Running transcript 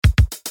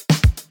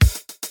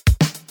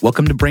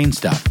Welcome to Brain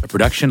Stuff, a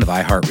production of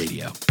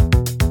iHeartRadio.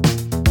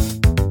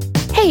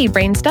 Hey,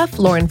 Brain Stuff,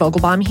 Lauren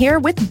Vogelbaum here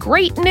with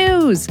great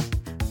news.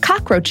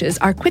 Cockroaches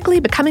are quickly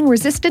becoming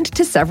resistant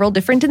to several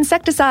different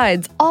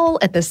insecticides, all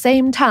at the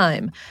same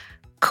time.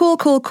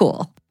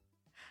 Cool.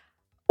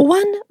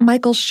 One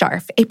Michael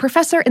Scharf, a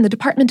professor in the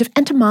Department of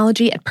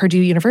Entomology at Purdue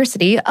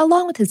University,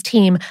 along with his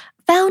team,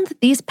 found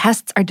that these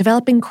pests are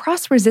developing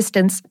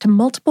cross-resistance to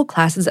multiple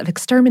classes of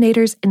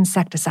exterminators'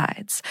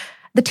 insecticides.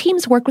 The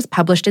team's work was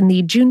published in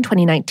the June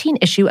 2019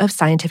 issue of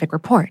Scientific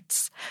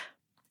Reports.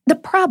 The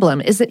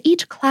problem is that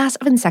each class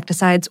of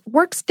insecticides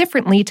works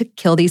differently to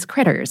kill these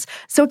critters,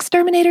 so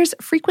exterminators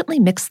frequently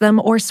mix them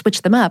or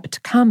switch them up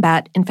to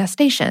combat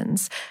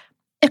infestations.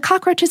 If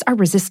cockroaches are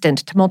resistant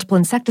to multiple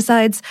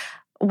insecticides,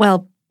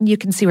 well, you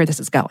can see where this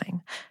is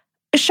going.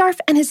 Scharf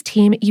and his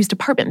team used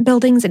apartment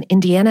buildings in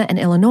Indiana and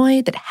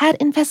Illinois that had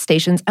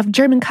infestations of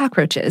German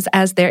cockroaches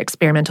as their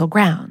experimental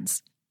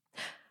grounds.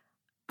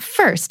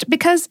 First,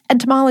 because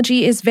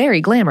entomology is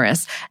very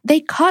glamorous,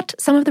 they caught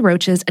some of the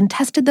roaches and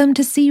tested them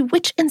to see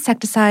which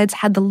insecticides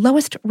had the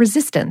lowest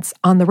resistance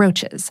on the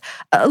roaches.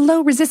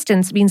 Low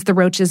resistance means the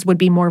roaches would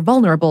be more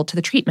vulnerable to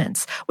the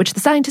treatments, which the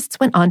scientists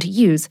went on to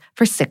use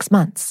for 6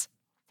 months.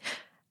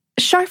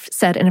 Scharf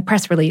said in a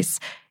press release,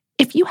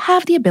 "If you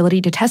have the ability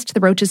to test the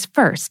roaches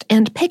first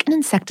and pick an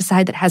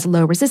insecticide that has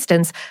low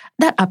resistance,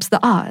 that ups the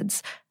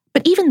odds.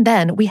 But even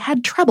then, we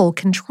had trouble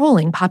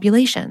controlling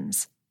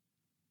populations."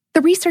 The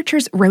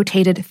researchers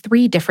rotated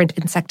 3 different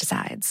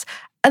insecticides.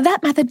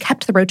 That method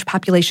kept the roach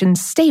population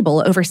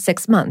stable over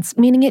 6 months,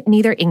 meaning it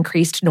neither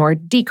increased nor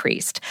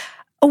decreased.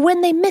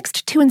 When they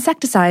mixed 2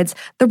 insecticides,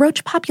 the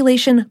roach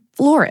population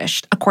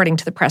flourished, according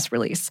to the press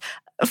release.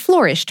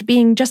 Flourished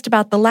being just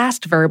about the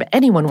last verb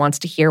anyone wants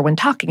to hear when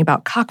talking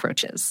about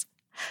cockroaches.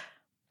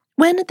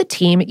 When the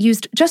team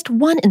used just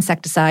 1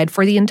 insecticide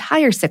for the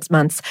entire 6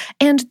 months,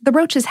 and the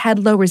roaches had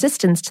low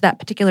resistance to that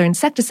particular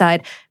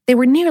insecticide, they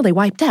were nearly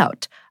wiped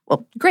out.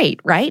 Well, great,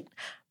 right?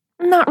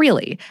 Not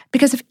really,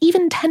 because if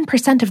even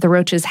 10% of the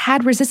roaches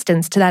had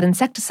resistance to that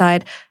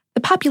insecticide,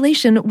 the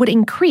population would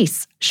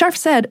increase. Scharf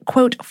said,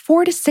 quote,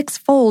 4 to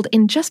 6-fold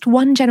in just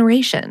 1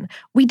 generation.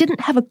 We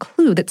didn't have a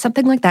clue that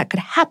something like that could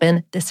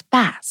happen this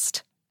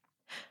fast.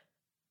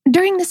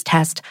 During this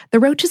test, the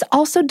roaches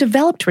also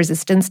developed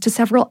resistance to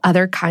several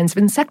other kinds of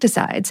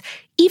insecticides,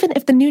 even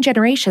if the new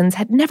generations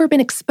had never been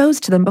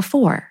exposed to them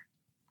before.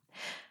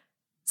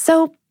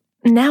 So,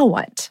 now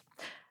what?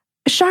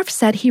 Scharf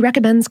said he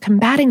recommends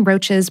combating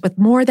roaches with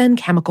more than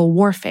chemical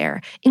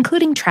warfare,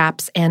 including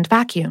traps and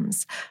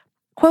vacuums.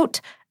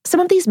 Quote,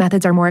 "Some of these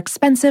methods are more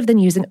expensive than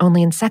using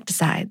only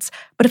insecticides,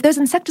 but if those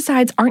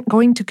insecticides aren't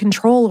going to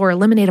control or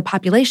eliminate a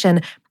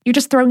population, you're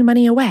just throwing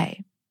money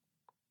away."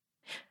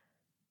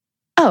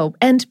 Oh,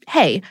 and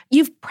hey,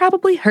 you've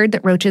probably heard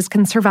that roaches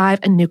can survive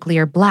a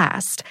nuclear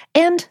blast,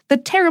 and the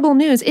terrible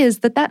news is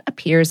that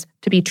appears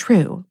to be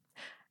true.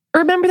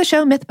 Remember the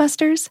show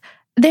Mythbusters?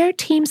 Their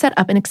team set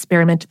up an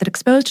experiment that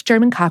exposed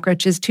German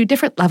cockroaches to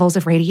different levels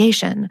of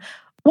radiation.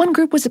 One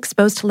group was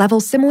exposed to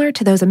levels similar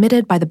to those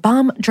emitted by the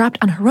bomb dropped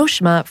on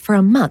Hiroshima for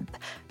a month,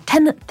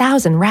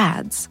 10,000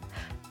 rads.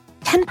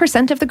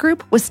 10% of the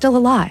group was still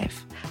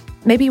alive.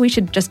 Maybe we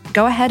should just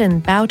go ahead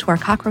and bow to our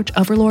cockroach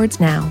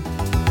overlords now.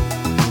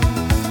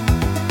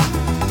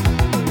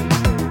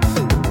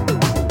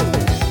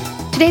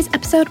 Today's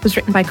episode was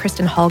written by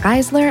Kristen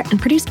Hall-Geisler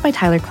and produced by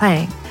Tyler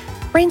Klang.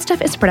 Brain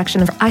Stuff is a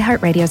production of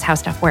iHeartRadio's How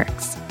Stuff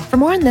Works. For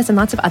more on this and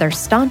lots of other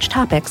staunch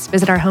topics,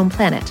 visit our home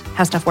planet,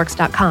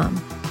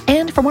 howstuffworks.com.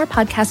 And for more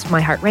podcasts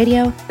from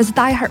iHeartRadio, visit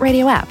the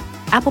iHeartRadio app,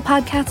 Apple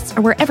Podcasts,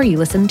 or wherever you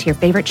listen to your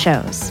favorite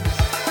shows.